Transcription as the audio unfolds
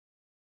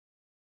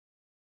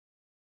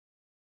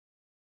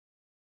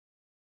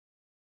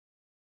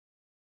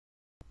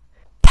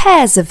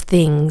pairs of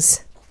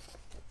things.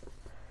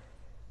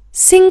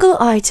 Single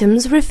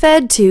items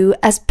referred to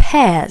as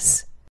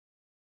pairs.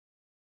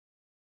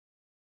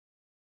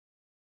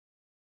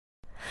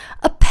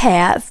 A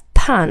pair of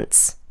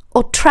pants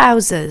or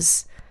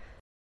trousers.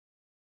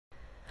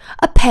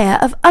 A pair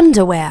of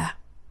underwear.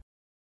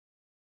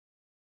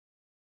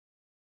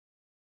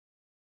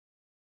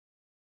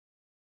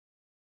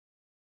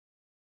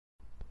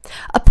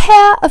 A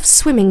pair of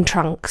swimming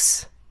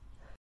trunks.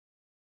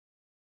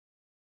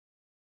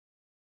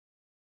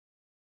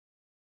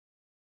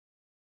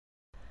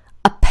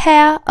 A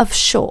pair of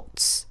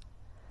shorts.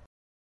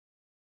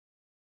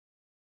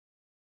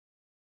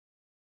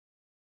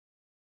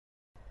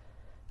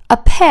 A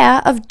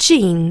pair of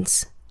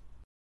jeans.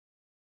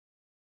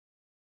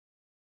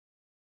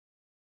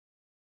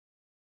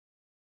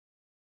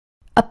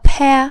 A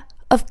pair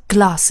of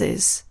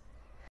glasses.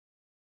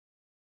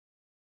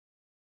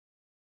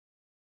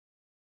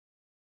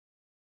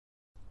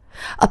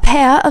 A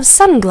pair of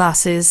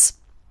sunglasses.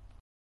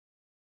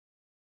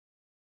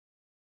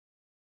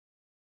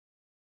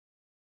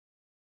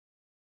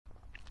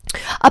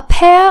 A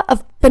pair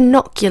of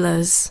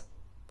binoculars.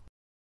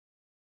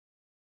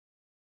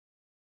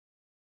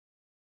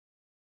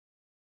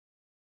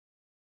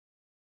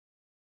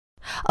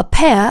 A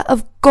pair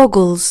of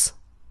goggles.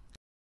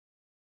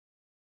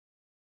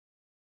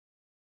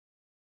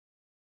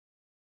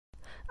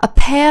 A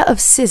pair of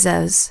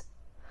scissors.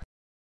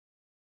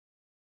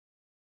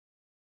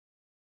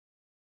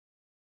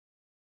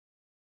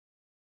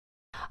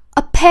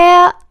 A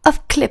pair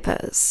of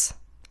clippers.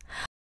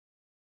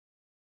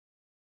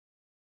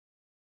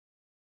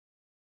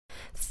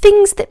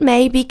 Things that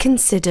may be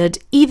considered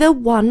either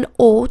one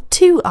or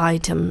two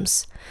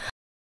items.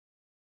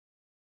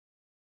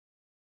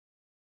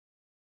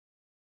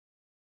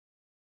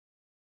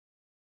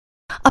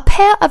 A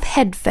pair of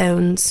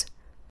headphones.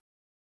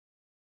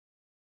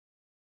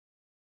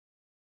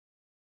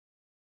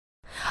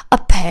 A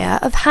pair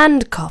of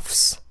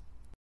handcuffs.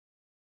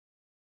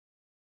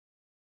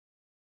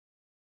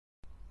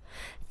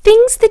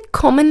 Things that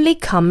commonly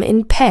come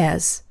in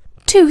pairs,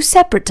 two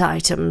separate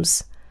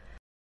items.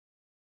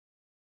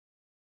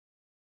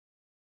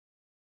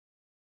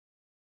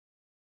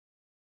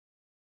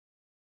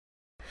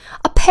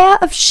 A pair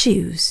of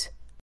shoes.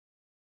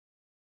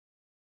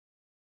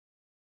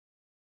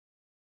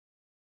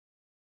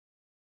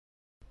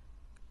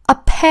 A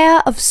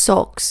pair of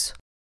socks.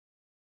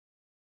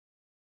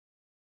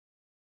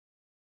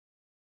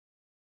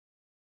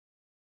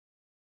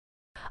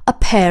 A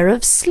pair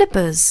of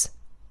slippers.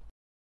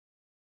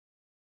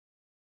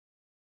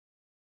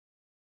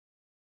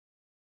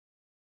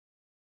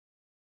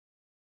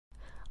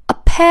 A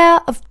pair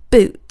of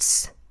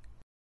boots.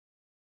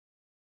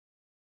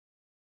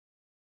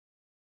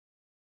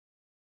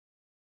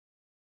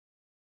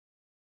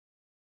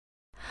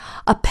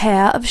 A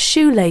pair of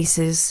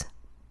shoelaces.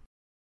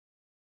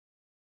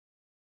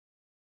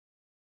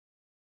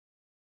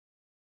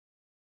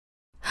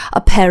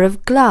 A pair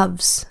of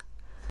gloves.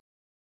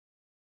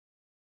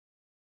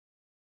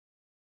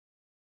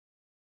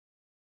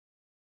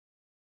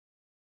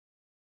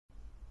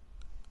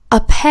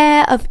 A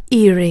pair of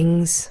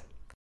earrings.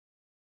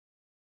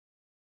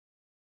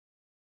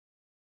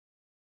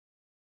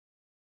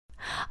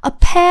 A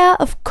pair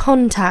of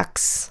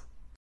contacts.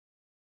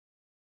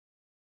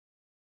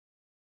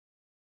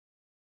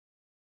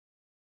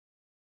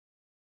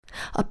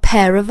 A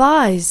pair of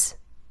eyes.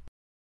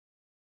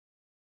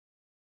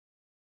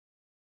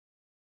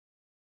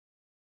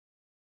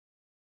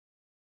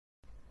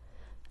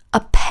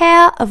 A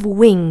pair of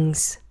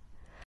wings.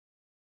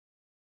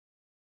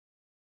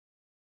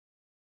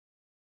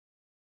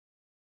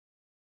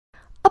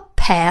 A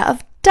pair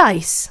of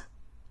dice.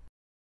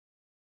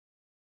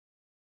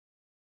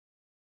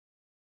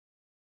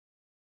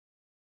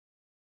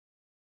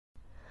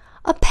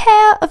 A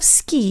pair of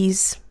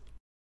skis.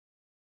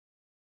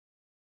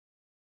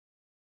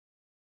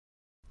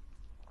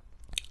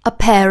 A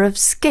pair of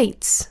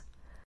skates.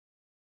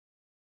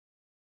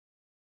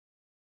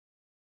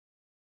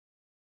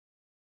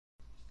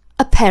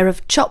 A pair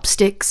of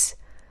chopsticks.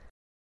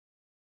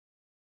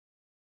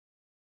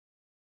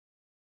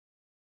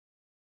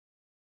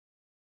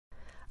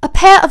 A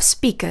pair of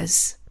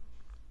speakers.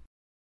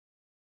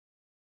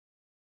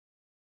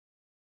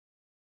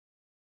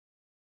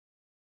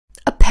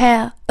 A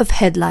pair of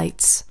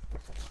headlights.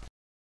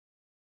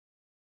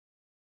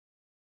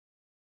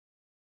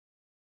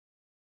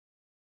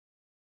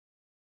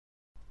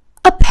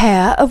 A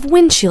pair of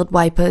windshield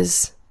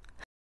wipers.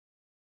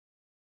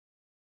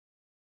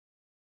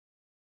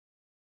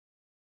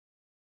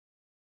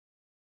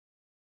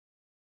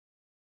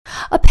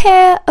 A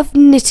pair of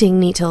knitting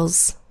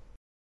needles.